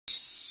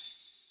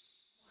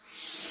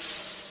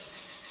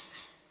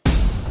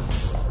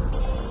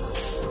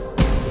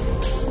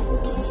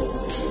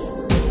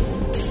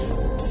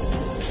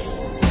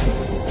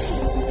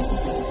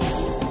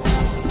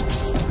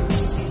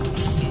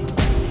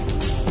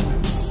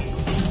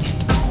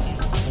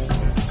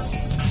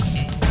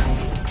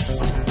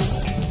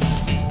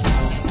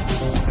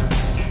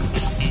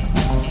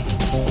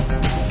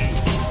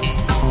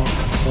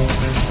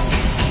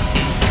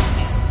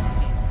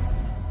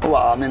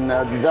mean,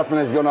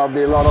 definitely it's going to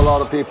be a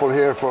lot of people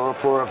here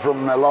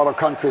from a lot of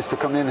countries to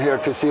come in here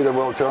to see the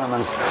World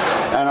Tournaments.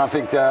 And I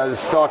think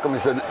Stockholm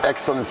is an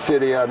excellent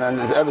city, and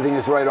everything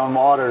is right on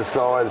water,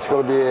 so it's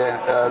going to be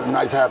a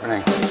nice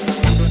happening.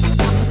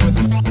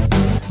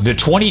 The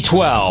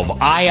 2012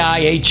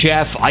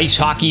 IIHF Ice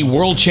Hockey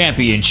World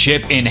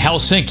Championship in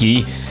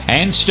Helsinki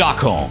and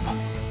Stockholm.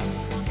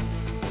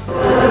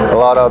 A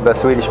lot of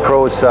Swedish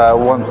pros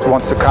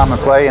wants to come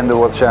and play in the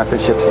World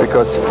Championships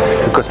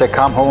because they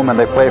come home and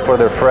they play for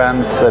their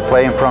friends, they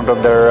play in front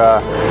of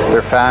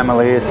their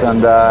families,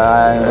 and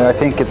I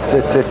think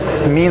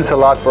it means a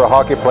lot for a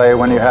hockey player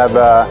when you have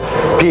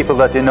people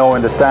that you know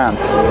in the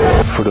stands.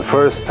 For the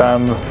first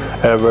time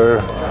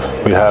ever,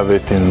 we have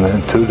it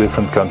in 2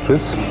 different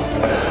countries,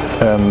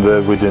 and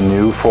with a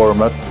new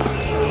format,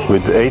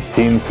 with 8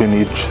 teams in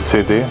each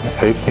city,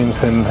 8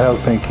 teams in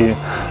Helsinki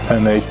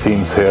and 8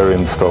 teams here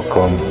in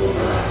Stockholm.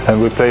 And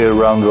we play a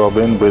round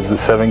robin with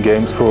 7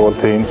 games for all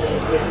teams,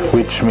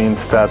 which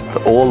means that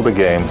all the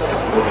games,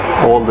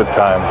 all the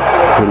time,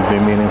 will be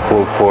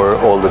meaningful for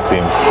all the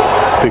teams.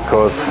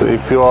 Because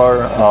if you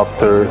are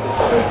after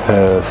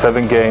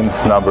 7 games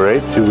number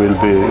 8, you will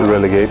be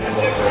relegated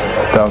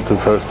down to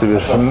first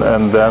division,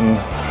 and then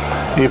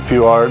if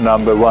you are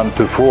number 1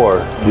 to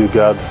 4, you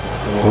got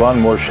 1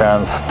 more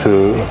chance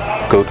to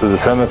go to the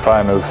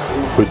semifinals,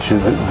 which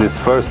is this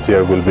first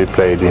year will be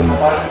played in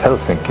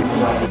Helsinki.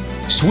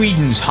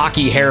 Sweden's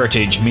hockey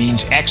heritage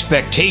means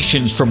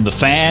expectations from the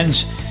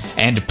fans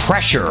and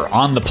pressure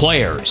on the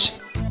players.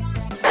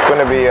 It's going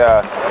to be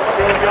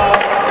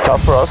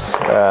tough for us.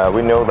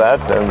 We know that,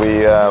 and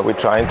we're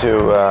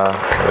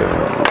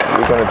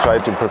going to try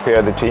to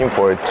prepare the team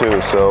for it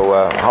too.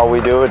 So how we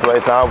do it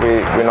right now,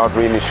 we're not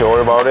really sure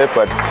about it,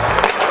 but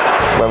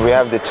when we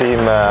have the team,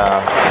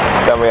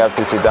 then we have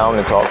to sit down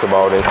and talk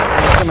about it.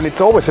 I mean, it's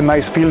always a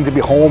nice feeling to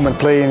be home and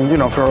playing, you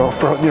know, for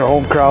your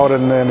home crowd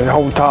and your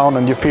hometown,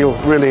 and you feel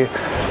really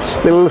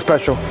a little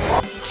special.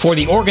 For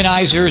the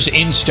organizers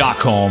in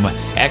Stockholm,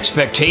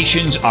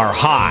 expectations are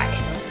high,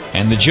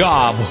 and the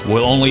job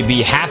will only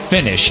be half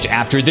finished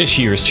after this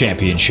year's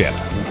championship.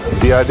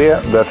 The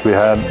idea that we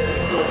had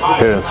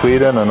here in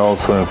Sweden and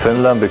also in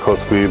Finland, because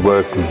we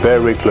work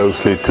very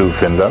closely to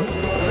Finland,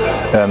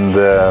 and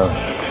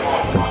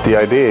the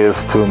idea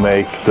is to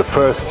make the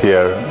first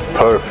year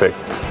perfect,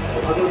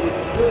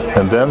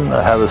 and then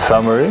have a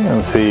summary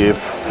and see if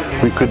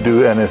we could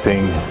do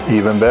anything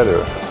even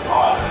better,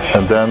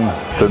 and then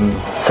the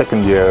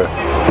second year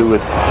do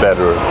it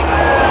better.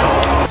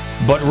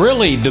 But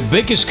really, the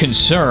biggest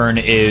concern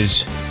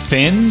is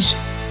Finns,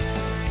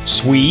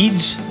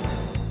 Swedes,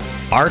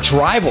 arch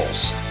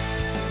rivals,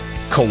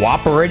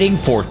 cooperating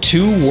for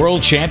 2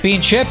 world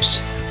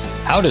championships?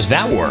 How does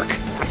that work?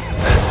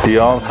 The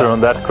answer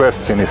on that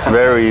question is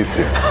very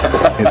easy.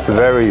 It's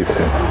very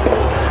easy.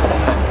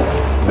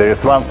 There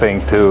is one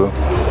thing to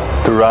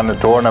run a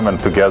tournament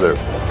together.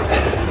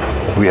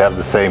 We have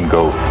the same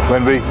goal.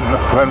 When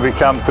we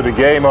come to the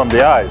game on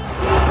the ice,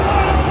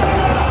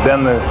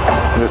 then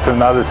there's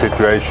another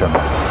situation,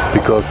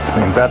 because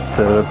in that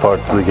part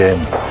of the game,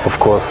 of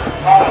course,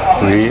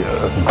 we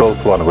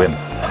both want to win.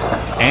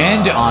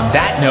 And on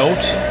that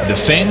note, the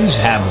Finns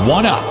have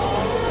 1 up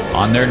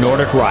on their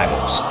Nordic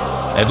rivals,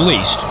 at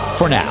least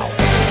for now.